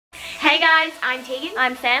Hey guys, I'm Teagan.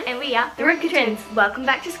 I'm Sam. And we are the Rybka twins. Welcome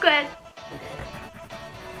back to Squared.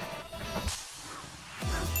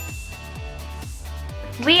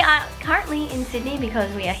 We are currently in Sydney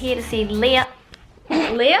because we are here to see Leah.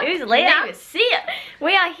 Leah? Who's Leah? Her name is SIA.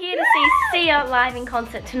 We are here to see SIA live in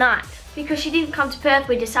concert tonight. Because she didn't come to Perth,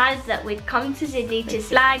 we decided that we'd come to Sydney to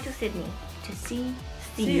fly to Sydney to see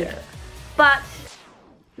SIA. But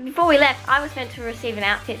before we left, I was meant to receive an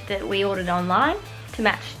outfit that we ordered online to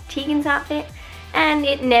match Teagan's outfit, and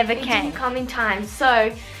it never came. It didn't come in time, so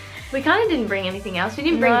we kind of didn't bring anything else. We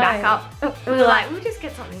didn't bring backup. We were like, we'll just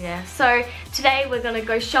get something there. So today we're gonna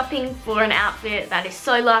go shopping for an outfit that is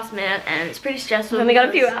so last minute and it's pretty stressful. We've only got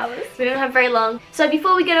a few hours. We don't have very long. So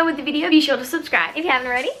before we get on with the video, be sure to subscribe if you haven't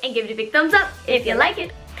already, and give it a big thumbs up if you like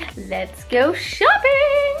it. Let's go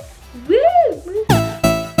shopping! Woo!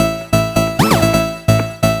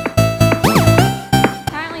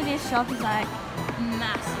 Apparently this shop is like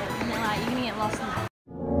massive, and they're like, you're gonna get lost in it.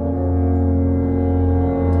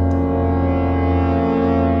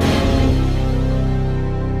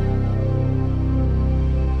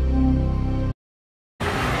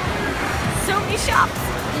 So many shops!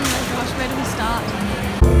 Oh my gosh, where do we start?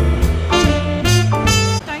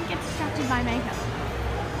 Don't get distracted by makeup.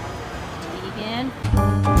 Teagan.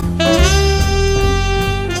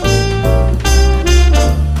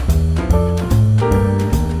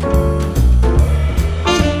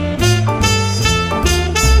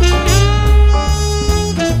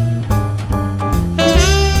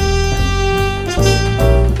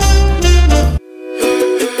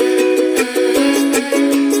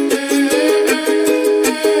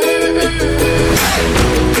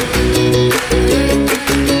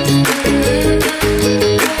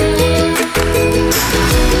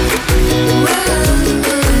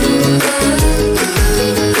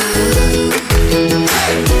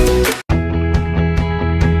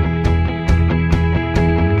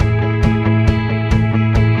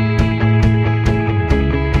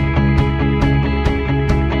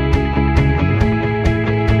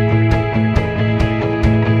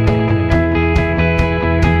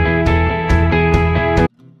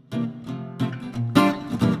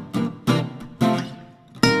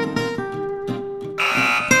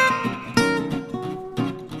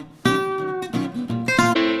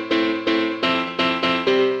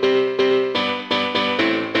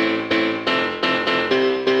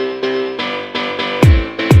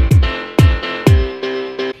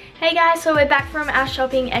 Hey guys, so we're back from our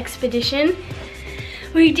shopping expedition.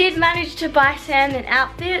 We did manage to buy Sam an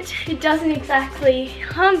outfit. It doesn't exactly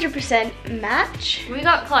 100% match. We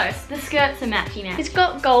got close. The skirt's a matchy match. It's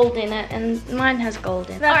got gold in it and mine has gold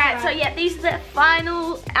in it. Alright, so yeah, these are the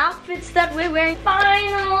final outfits that we're wearing.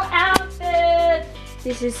 Final outfits!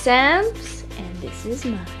 This is Sam's and this is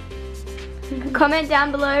mine. Comment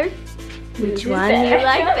down below which one you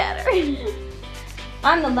like better.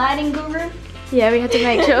 I'm the lighting guru. Yeah, we had to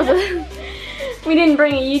make sure that we didn't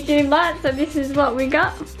bring a YouTube light, so this is what we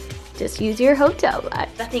got. Just use your hotel light.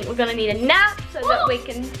 I think we're gonna need a nap so that we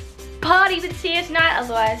can party with SIA tonight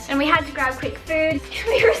otherwise. And we had to grab quick food.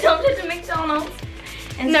 We resorted to McDonald's.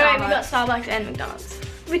 And no, we got Starbucks and McDonald's.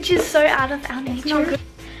 Which is so out of our nature.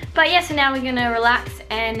 But yeah, so now we're gonna relax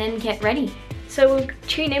and then get ready. So we'll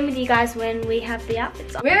tune in with you guys when we have the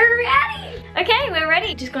outfits on. We're ready! Okay, we're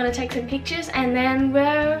ready. Just gonna take some pictures and then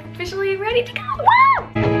we're officially ready to go.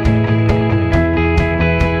 Woo!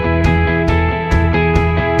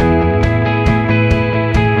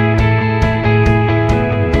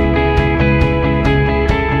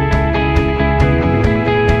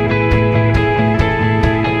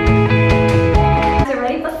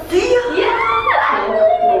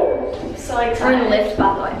 We're in the lift,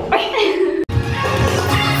 by the way.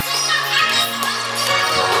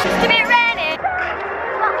 To be ready.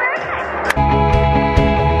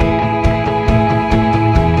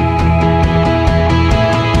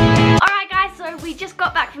 Alright guys, so we just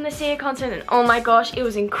got back from the SIA concert and oh my gosh, it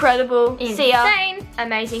was incredible. Insane. SIA,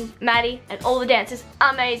 amazing. Maddie and all the dancers,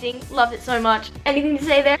 amazing. Loved it so much. Anything to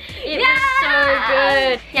say there? It was so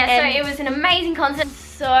good. Yeah, And so it was an amazing concert.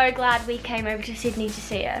 So glad we came over to Sydney to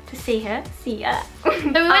see her. SIA. So we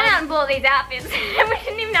went out and bought these outfits and we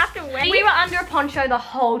didn't even have to wait. We were under a poncho the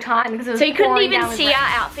whole time because it was So you couldn't pouring even down with see rain.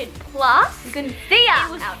 our outfit plus. You couldn't see our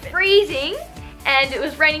It was outfit. freezing and it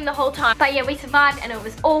was raining the whole time. But yeah, we survived and it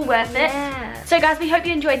was all worth it. Yeah. So guys, we hope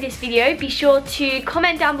you enjoyed this video. Be sure to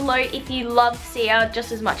comment down below if you loved SIA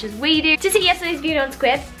just as much as we do. To see yesterday's video on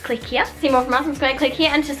Squared, click here. See more from us on Squared, click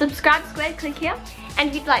here. And to subscribe to Squared, click here. And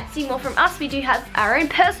if you'd like to see more from us, we do have our own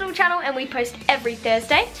personal channel and we post every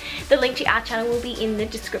Thursday. The link to our channel will be in the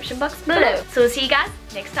description box below. So we'll see you guys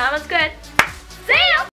next time on Squared. See ya!